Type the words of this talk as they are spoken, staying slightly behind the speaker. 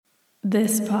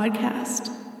This podcast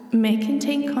may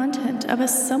contain content of a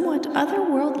somewhat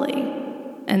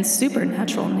otherworldly and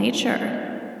supernatural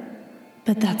nature.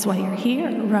 But that's why you're here,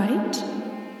 right?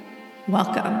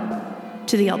 Welcome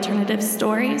to the Alternative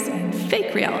Stories and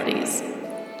Fake Realities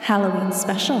Halloween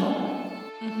Special.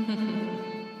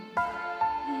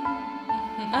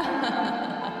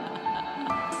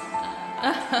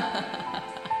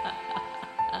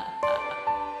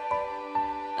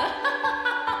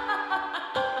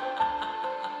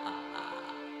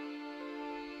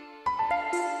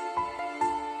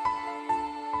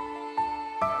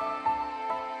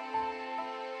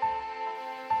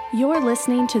 You're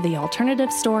listening to the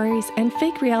Alternative Stories and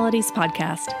Fake Realities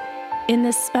podcast. In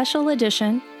this special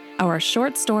edition, our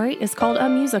short story is called A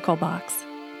Musical Box,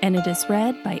 and it is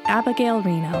read by Abigail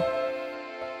Reno.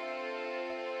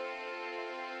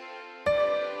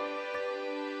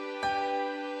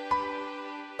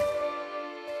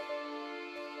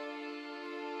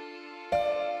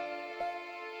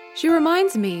 She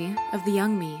reminds me of the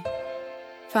young me.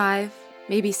 5,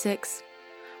 maybe 6,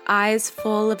 eyes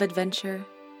full of adventure.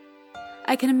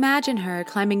 I can imagine her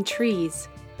climbing trees,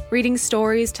 reading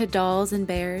stories to dolls and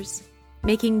bears,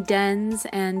 making dens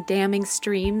and damming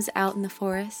streams out in the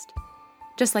forest,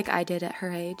 just like I did at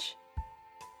her age.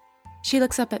 She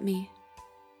looks up at me.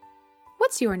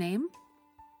 "What's your name?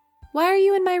 Why are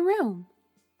you in my room?"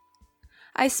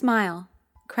 I smile,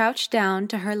 crouch down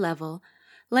to her level,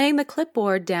 laying the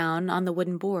clipboard down on the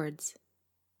wooden boards.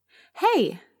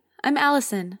 "Hey, I'm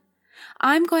Allison.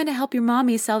 I'm going to help your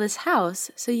mommy sell this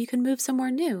house so you can move somewhere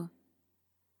new."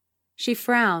 She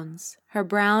frowns, her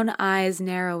brown eyes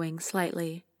narrowing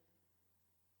slightly.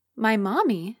 "My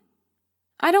mommy?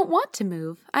 I don't want to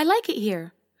move. I like it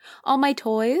here. All my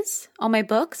toys, all my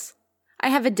books. I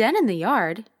have a den in the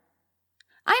yard.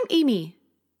 I'm Amy."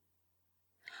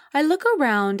 I look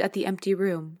around at the empty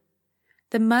room.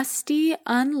 The musty,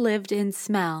 unlived-in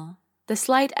smell, the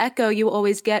slight echo you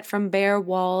always get from bare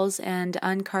walls and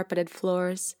uncarpeted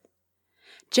floors.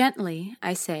 Gently,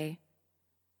 I say,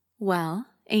 "Well,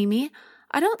 Amy,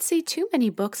 I don't see too many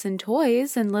books and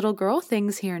toys and little girl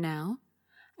things here now.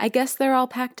 I guess they're all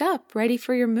packed up, ready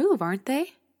for your move, aren't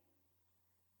they?"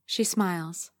 She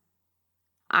smiles.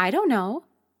 "I don't know.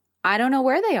 I don't know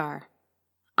where they are.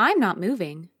 I'm not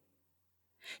moving.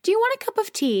 Do you want a cup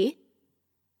of tea?"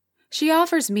 She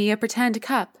offers me a pretend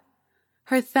cup,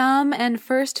 her thumb and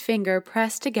first finger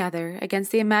pressed together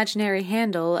against the imaginary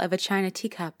handle of a china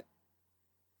teacup.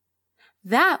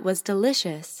 "That was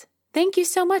delicious. Thank you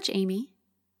so much, Amy."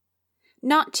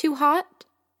 "Not too hot?"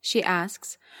 she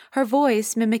asks, her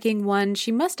voice mimicking one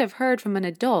she must have heard from an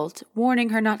adult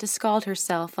warning her not to scald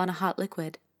herself on a hot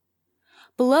liquid.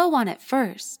 "Blow on it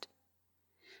first."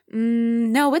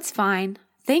 No, it's fine.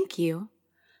 Thank you.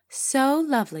 So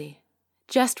lovely.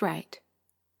 Just right."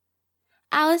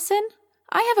 "Allison,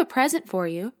 I have a present for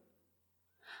you."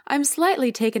 I'm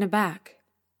slightly taken aback.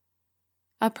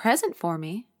 "A present for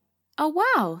me? Oh,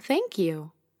 wow, thank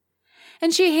you."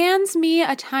 And she hands me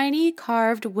a tiny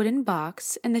carved wooden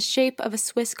box in the shape of a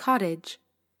Swiss cottage.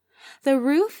 The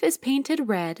roof is painted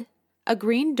red, a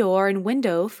green door and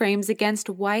window frames against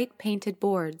white painted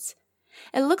boards.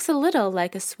 It looks a little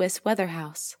like a Swiss weather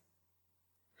house.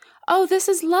 "Oh, this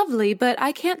is lovely, but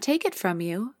I can't take it from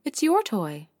you. It's your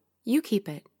toy. You keep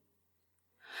it."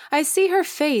 I see her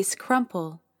face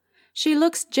crumple. She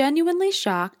looks genuinely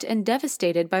shocked and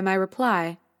devastated by my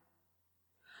reply.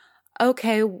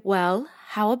 "Okay, well,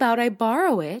 how about I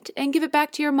borrow it and give it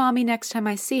back to your mommy next time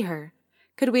I see her?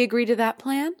 Could we agree to that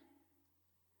plan?"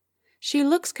 She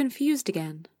looks confused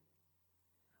again.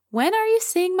 "When are you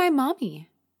seeing my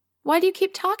mommy? Why do you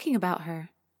keep talking about her?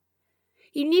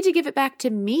 You need to give it back to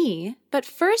me, but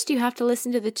first you have to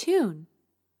listen to the tune."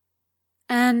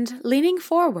 And, leaning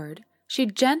forward, she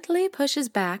gently pushes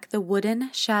back the wooden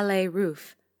chalet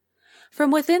roof.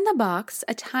 From within the box,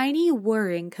 a tiny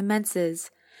whirring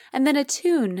commences, and then a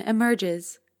tune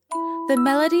emerges. The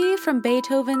melody from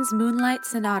Beethoven's Moonlight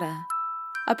Sonata.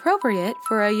 Appropriate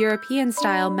for a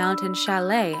European-style mountain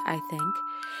chalet, I think,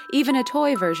 even a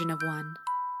toy version of one.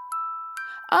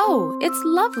 "Oh, it's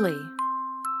lovely."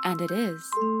 And it is.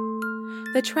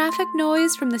 The traffic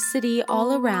noise from the city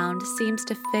all around seems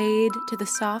to fade to the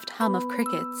soft hum of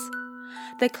crickets,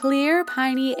 the clear,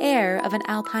 piney air of an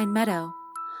alpine meadow,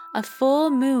 a full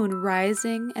moon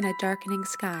rising in a darkening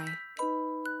sky.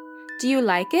 "Do you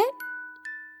like it?"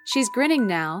 She's grinning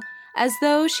now, as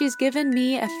though she's given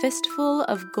me a fistful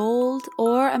of gold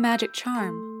or a magic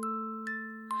charm.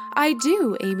 "I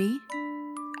do, Amy.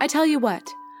 I tell you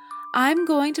what, I'm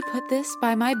going to put this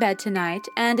by my bed tonight,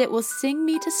 and it will sing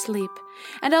me to sleep,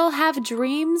 and I'll have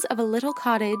dreams of a little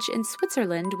cottage in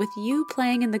Switzerland with you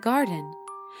playing in the garden.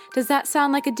 Does that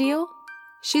sound like a deal?"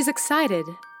 She's excited,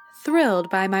 thrilled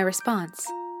by my response.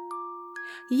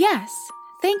 "Yes,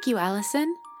 thank you,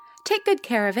 Allison. Take good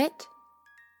care of it."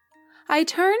 I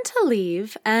turn to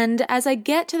leave, and as I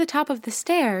get to the top of the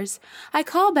stairs, I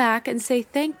call back and say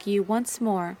thank you once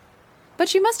more. But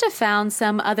she must have found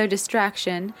some other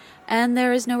distraction, and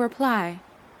there is no reply.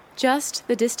 Just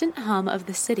the distant hum of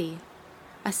the city,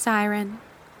 a siren,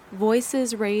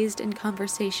 voices raised in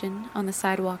conversation on the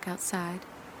sidewalk outside.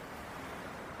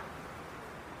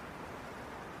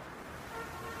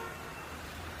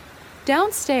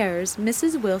 Downstairs,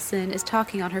 Mrs. Wilson is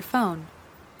talking on her phone.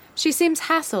 She seems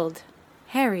hassled,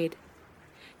 harried.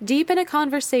 Deep in a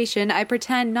conversation I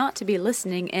pretend not to be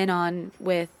listening in on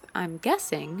with, I'm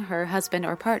guessing, her husband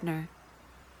or partner.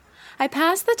 I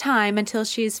pass the time until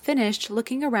she's finished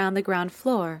looking around the ground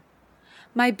floor,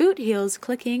 my boot heels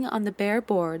clicking on the bare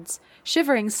boards,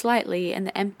 shivering slightly in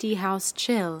the empty house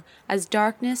chill as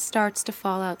darkness starts to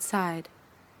fall outside.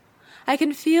 I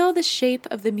can feel the shape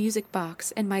of the music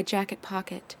box in my jacket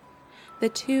pocket, the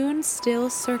tune still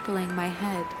circling my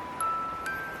head.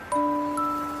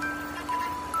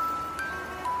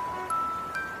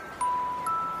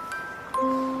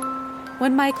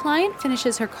 When my client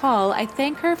finishes her call, I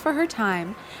thank her for her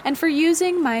time and for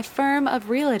using my firm of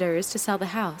realtors to sell the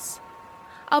house.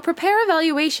 I'll prepare a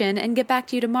valuation and get back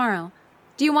to you tomorrow.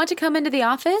 Do you want to come into the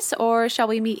office, or shall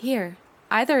we meet here?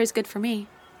 Either is good for me.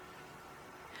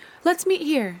 Let's meet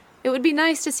here. It would be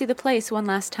nice to see the place one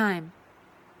last time.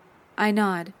 I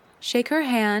nod, shake her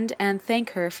hand, and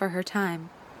thank her for her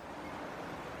time.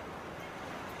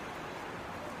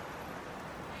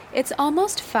 It's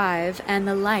almost 5 and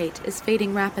the light is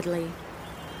fading rapidly.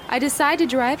 I decide to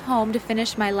drive home to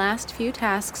finish my last few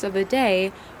tasks of the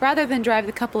day rather than drive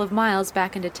the couple of miles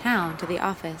back into town to the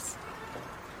office.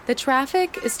 The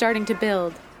traffic is starting to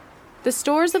build. The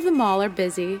stores of the mall are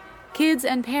busy, kids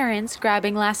and parents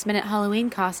grabbing last-minute Halloween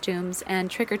costumes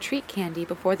and trick-or-treat candy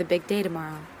before the big day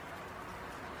tomorrow.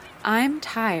 I'm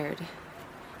tired.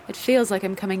 It feels like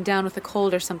I'm coming down with a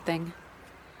cold or something.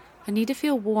 I need to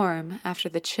feel warm after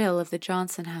the chill of the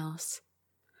Johnson house.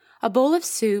 A bowl of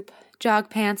soup,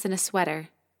 jog pants, and a sweater.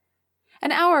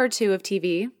 An hour or two of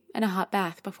TV, and a hot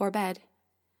bath before bed.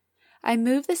 I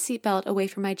move the seatbelt away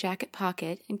from my jacket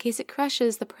pocket in case it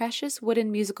crushes the precious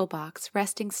wooden musical box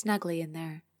resting snugly in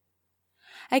there.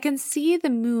 I can see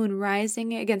the moon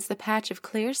rising against the patch of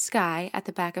clear sky at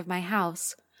the back of my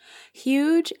house,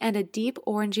 huge and a deep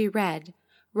orangey red,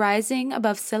 rising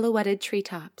above silhouetted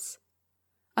treetops.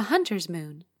 A hunter's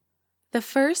moon, the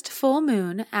first full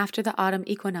moon after the autumn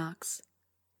equinox.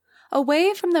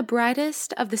 Away from the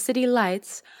brightest of the city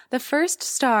lights, the first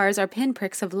stars are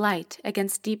pinpricks of light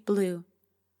against deep blue.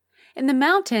 In the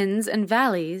mountains and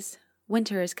valleys,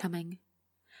 winter is coming.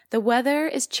 The weather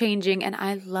is changing, and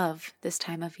I love this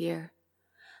time of year.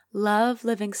 Love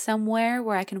living somewhere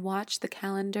where I can watch the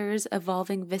calendar's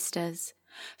evolving vistas,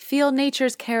 feel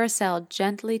nature's carousel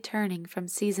gently turning from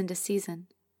season to season.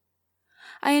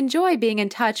 I enjoy being in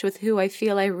touch with who I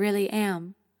feel I really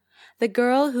am. The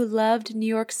girl who loved New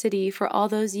York City for all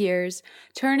those years,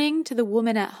 turning to the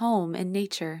woman at home in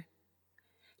nature.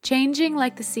 Changing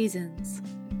like the seasons.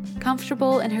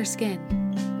 Comfortable in her skin.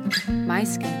 My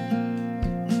skin.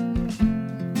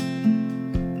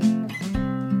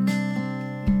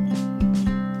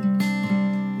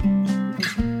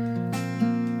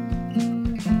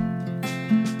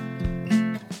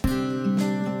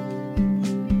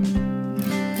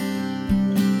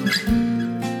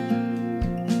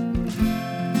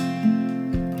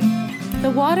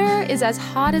 The water is as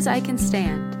hot as I can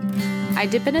stand. I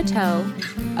dip in a toe,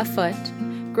 a foot,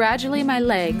 gradually my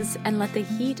legs, and let the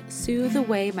heat soothe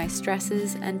away my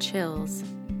stresses and chills.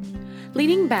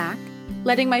 Leaning back,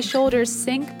 letting my shoulders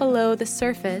sink below the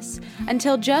surface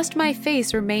until just my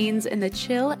face remains in the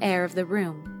chill air of the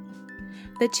room.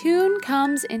 The tune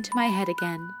comes into my head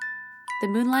again. The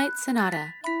Moonlight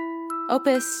Sonata.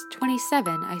 Opus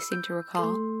 27, I seem to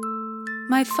recall.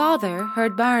 My father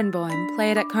heard Barenboim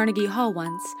play it at Carnegie Hall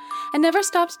once and never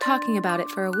stopped talking about it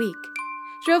for a week.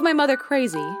 Drove my mother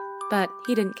crazy, but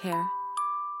he didn't care.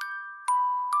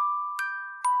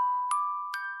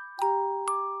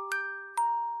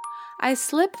 I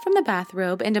slip from the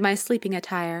bathrobe into my sleeping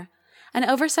attire, an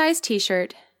oversized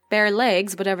t-shirt, bare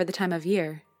legs whatever the time of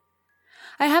year.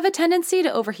 I have a tendency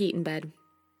to overheat in bed.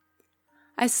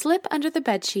 I slip under the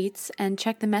bedsheets and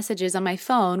check the messages on my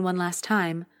phone one last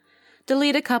time.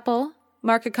 Delete a couple,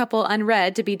 mark a couple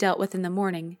unread to be dealt with in the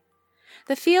morning.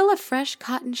 The feel of fresh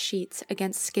cotton sheets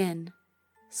against skin,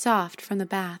 soft from the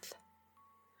bath.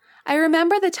 I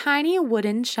remember the tiny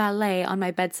wooden chalet on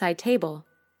my bedside table,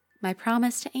 my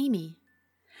promise to Amy.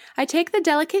 I take the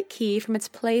delicate key from its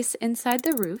place inside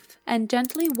the roof and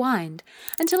gently wind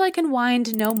until I can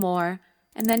wind no more,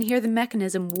 and then hear the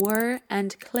mechanism whir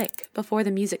and click before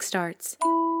the music starts.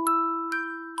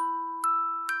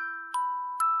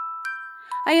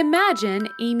 I imagine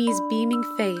Amy's beaming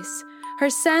face, her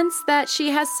sense that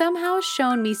she has somehow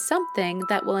shown me something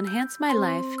that will enhance my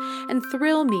life and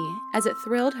thrill me as it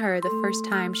thrilled her the first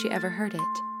time she ever heard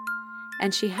it.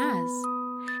 And she has.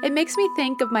 It makes me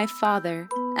think of my father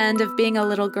and of being a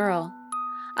little girl,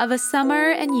 of a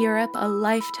summer in Europe a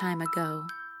lifetime ago,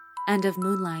 and of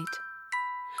moonlight.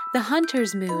 The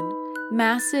hunter's moon,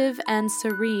 massive and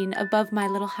serene above my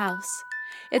little house,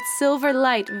 its silver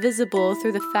light visible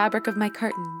through the fabric of my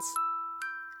curtains.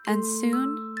 And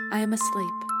soon I am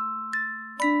asleep.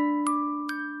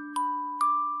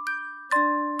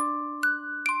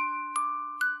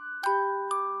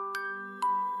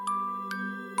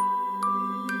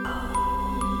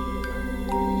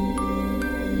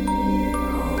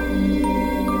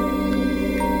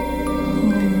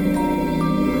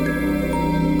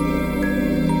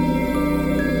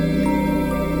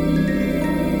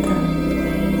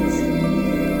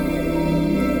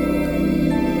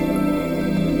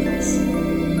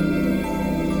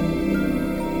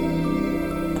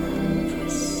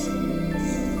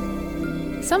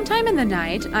 Sometime in the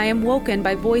night, I am woken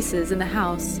by voices in the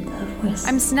house.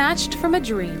 I'm snatched from a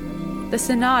dream. The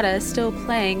sonata is still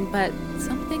playing, but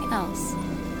something else.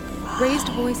 Raised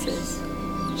voices,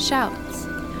 shouts,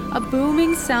 a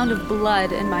booming sound of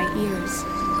blood in my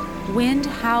ears, wind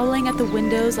howling at the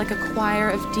windows like a choir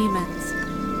of demons.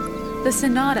 The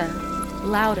sonata,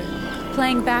 louder,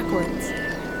 playing backwards,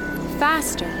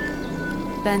 faster,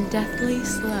 then deathly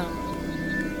slow.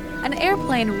 An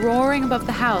airplane roaring above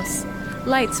the house,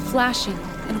 lights flashing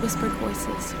and whispered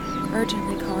voices,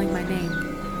 urgently calling my name.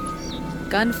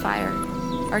 Gunfire,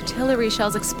 artillery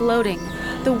shells exploding,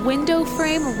 the window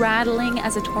frame rattling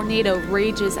as a tornado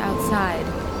rages outside,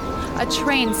 a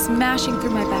train smashing through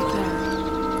my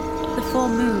backyard, the full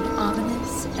moon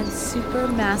ominous and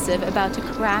supermassive about to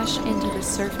crash into the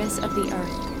surface of the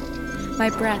earth, my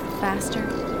breath faster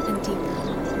and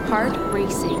deeper, heart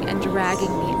racing and dragging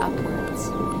me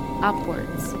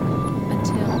upwards,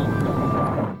 until...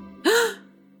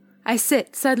 I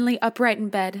sit suddenly upright in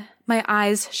bed, my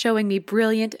eyes showing me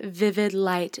brilliant, vivid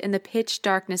light in the pitch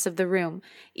darkness of the room,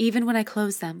 even when I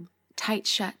close them, tight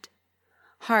shut,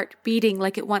 heart beating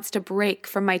like it wants to break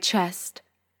from my chest.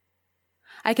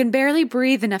 I can barely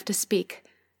breathe enough to speak.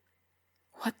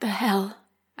 "What the hell?"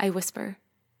 I whisper.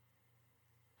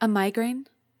 A migraine?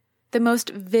 The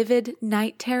most vivid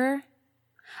night terror?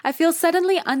 I feel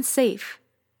suddenly unsafe,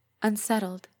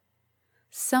 unsettled.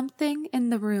 Something in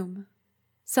the room.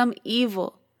 Some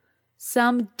evil,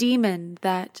 some demon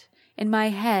that, in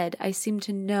my head, I seem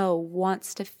to know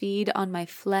wants to feed on my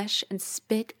flesh and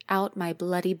spit out my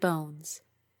bloody bones.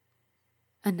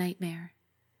 A nightmare.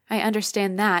 I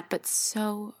understand that, but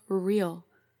so real,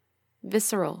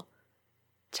 visceral,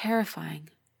 terrifying.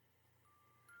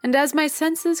 And as my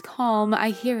senses calm, I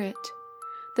hear it,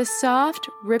 the soft,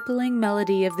 rippling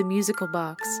melody of the musical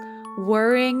box,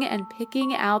 whirring and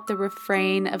picking out the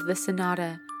refrain of the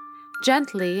sonata,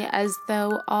 gently as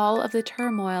though all of the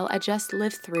turmoil I just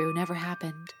lived through never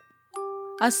happened.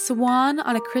 A swan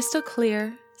on a crystal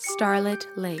clear, starlit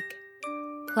lake,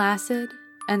 placid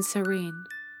and serene.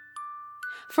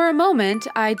 For a moment,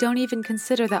 I don't even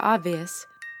consider the obvious,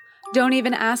 don't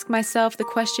even ask myself the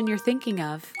question you're thinking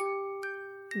of.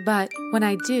 But when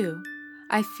I do,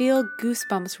 I feel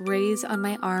goosebumps raise on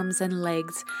my arms and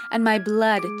legs, and my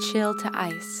blood chill to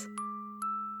ice.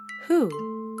 Who?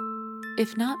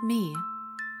 If not me,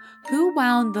 who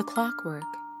wound the clockwork?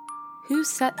 Who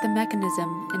set the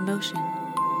mechanism in motion?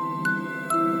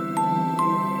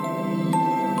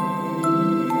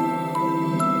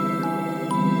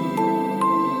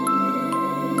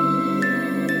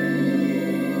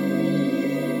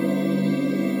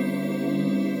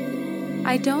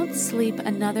 I don't sleep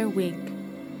another wink.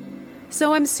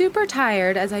 So I'm super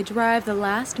tired as I drive the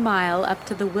last mile up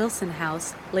to the Wilson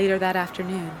house later that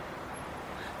afternoon.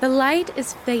 The light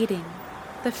is fading,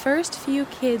 the first few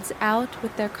kids out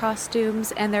with their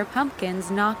costumes and their pumpkins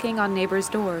knocking on neighbors'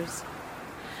 doors.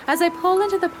 As I pull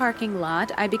into the parking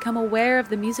lot, I become aware of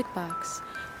the music box,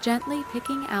 gently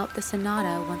picking out the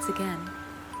sonata once again.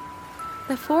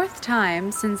 The fourth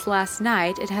time since last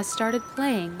night it has started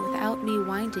playing without me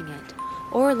winding it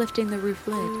or lifting the roof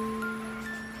lid.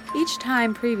 Each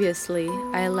time previously,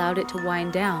 I allowed it to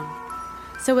wind down,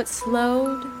 So it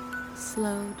slowed,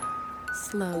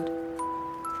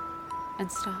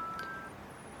 and stopped.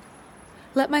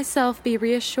 Let myself be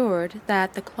reassured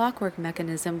that the clockwork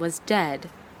mechanism was dead,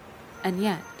 and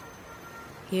yet,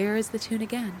 here is the tune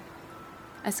again,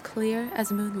 as clear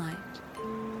as moonlight.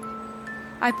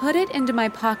 I put it into my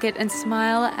pocket and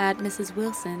smile at Mrs.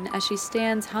 Wilson as she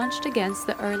stands hunched against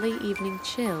the early evening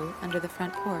chill under the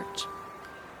front porch.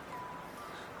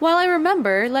 While I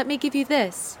remember, let me give you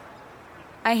this.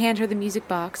 I hand her the music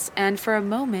box, and for a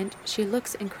moment she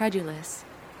looks incredulous.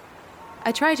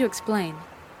 I try to explain.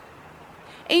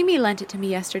 Amy lent it to me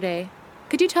yesterday.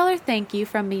 Could you tell her thank you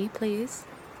from me, please?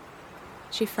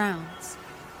 She frowns.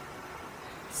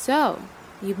 So,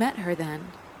 you met her then?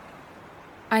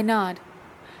 I nod.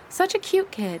 Such a cute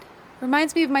kid.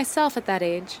 Reminds me of myself at that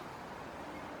age.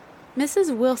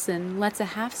 Mrs. Wilson lets a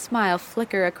half smile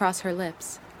flicker across her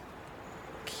lips.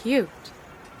 Cute.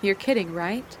 You're kidding,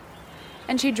 right?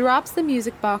 And she drops the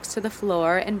music box to the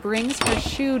floor and brings her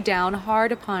shoe down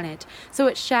hard upon it, so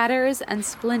it shatters and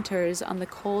splinters on the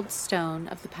cold stone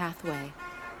of the pathway.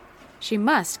 She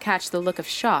must catch the look of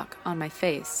shock on my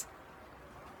face.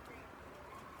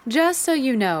 Just so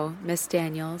you know, Miss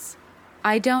Daniels,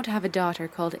 I don't have a daughter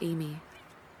called Amy.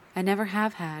 I never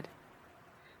have had.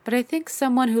 But I think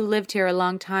someone who lived here a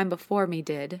long time before me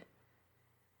did.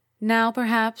 Now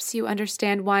perhaps you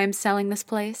understand why I'm selling this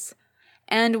place,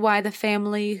 and why the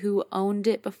family who owned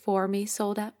it before me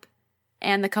sold up,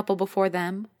 and the couple before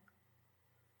them.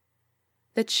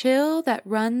 The chill that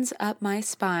runs up my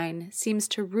spine seems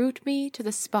to root me to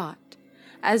the spot,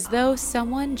 as though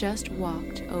someone just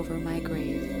walked over my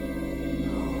grave.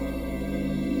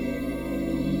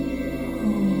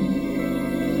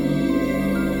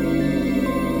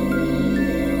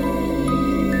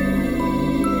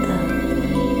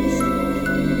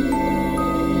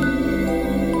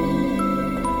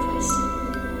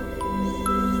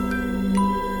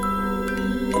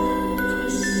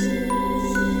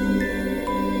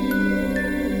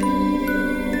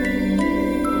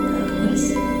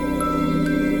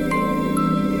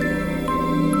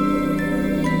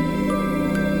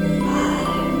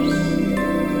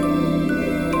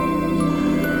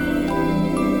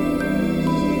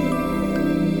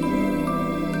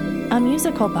 A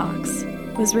Musical Box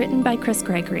was written by Chris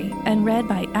Gregory and read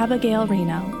by Abigail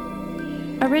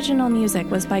Reno. Original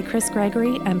music was by Chris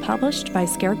Gregory and published by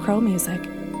Scarecrow Music.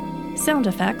 Sound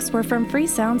effects were from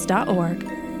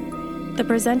freesounds.org. The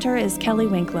presenter is Kelly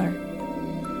Winkler.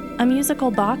 A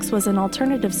Musical Box was an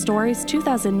Alternative Stories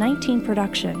 2019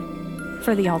 production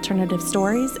for the Alternative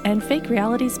Stories and Fake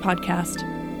Realities podcast.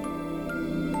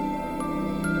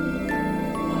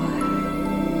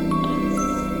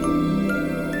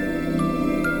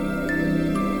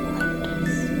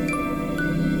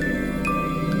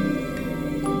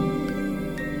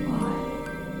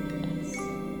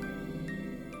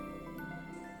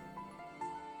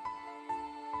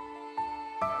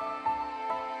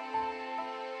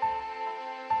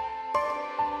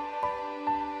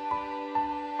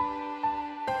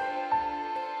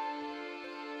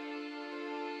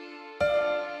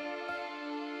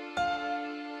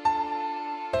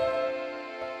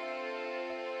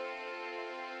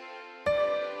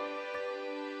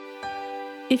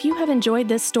 If you have enjoyed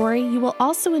this story, you will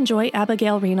also enjoy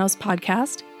Abigail Reno's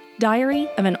podcast, Diary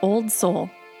of an Old Soul,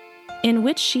 in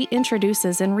which she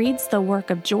introduces and reads the work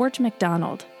of George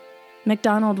MacDonald.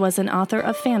 MacDonald was an author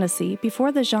of fantasy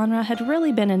before the genre had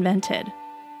really been invented,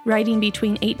 writing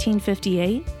between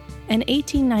 1858 and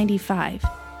 1895.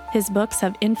 His books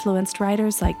have influenced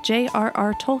writers like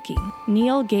J.R.R. Tolkien,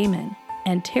 Neil Gaiman,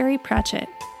 and Terry Pratchett.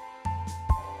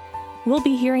 We'll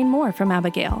be hearing more from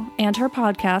Abigail and her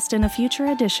podcast in a future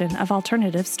edition of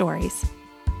Alternative Stories.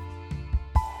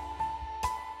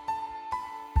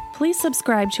 Please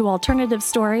subscribe to Alternative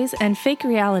Stories and Fake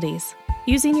Realities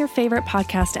using your favorite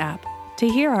podcast app to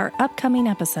hear our upcoming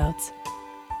episodes,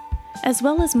 as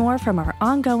well as more from our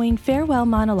ongoing Farewell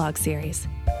Monologue series.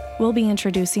 We'll be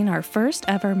introducing our first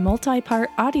ever multi-part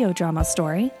audio drama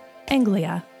story,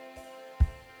 Anglia.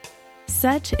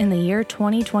 Set in the year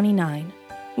 2029,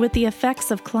 with the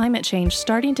effects of climate change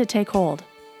starting to take hold,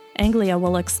 Anglia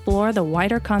will explore the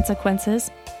wider consequences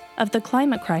of the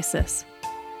climate crisis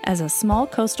as a small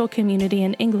coastal community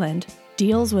in England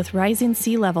deals with rising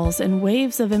sea levels and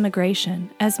waves of immigration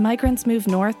as migrants move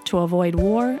north to avoid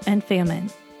war and famine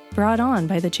brought on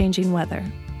by the changing weather.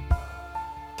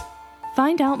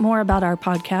 Find out more about our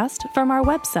podcast from our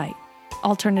website,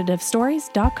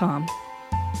 alternativestories.com.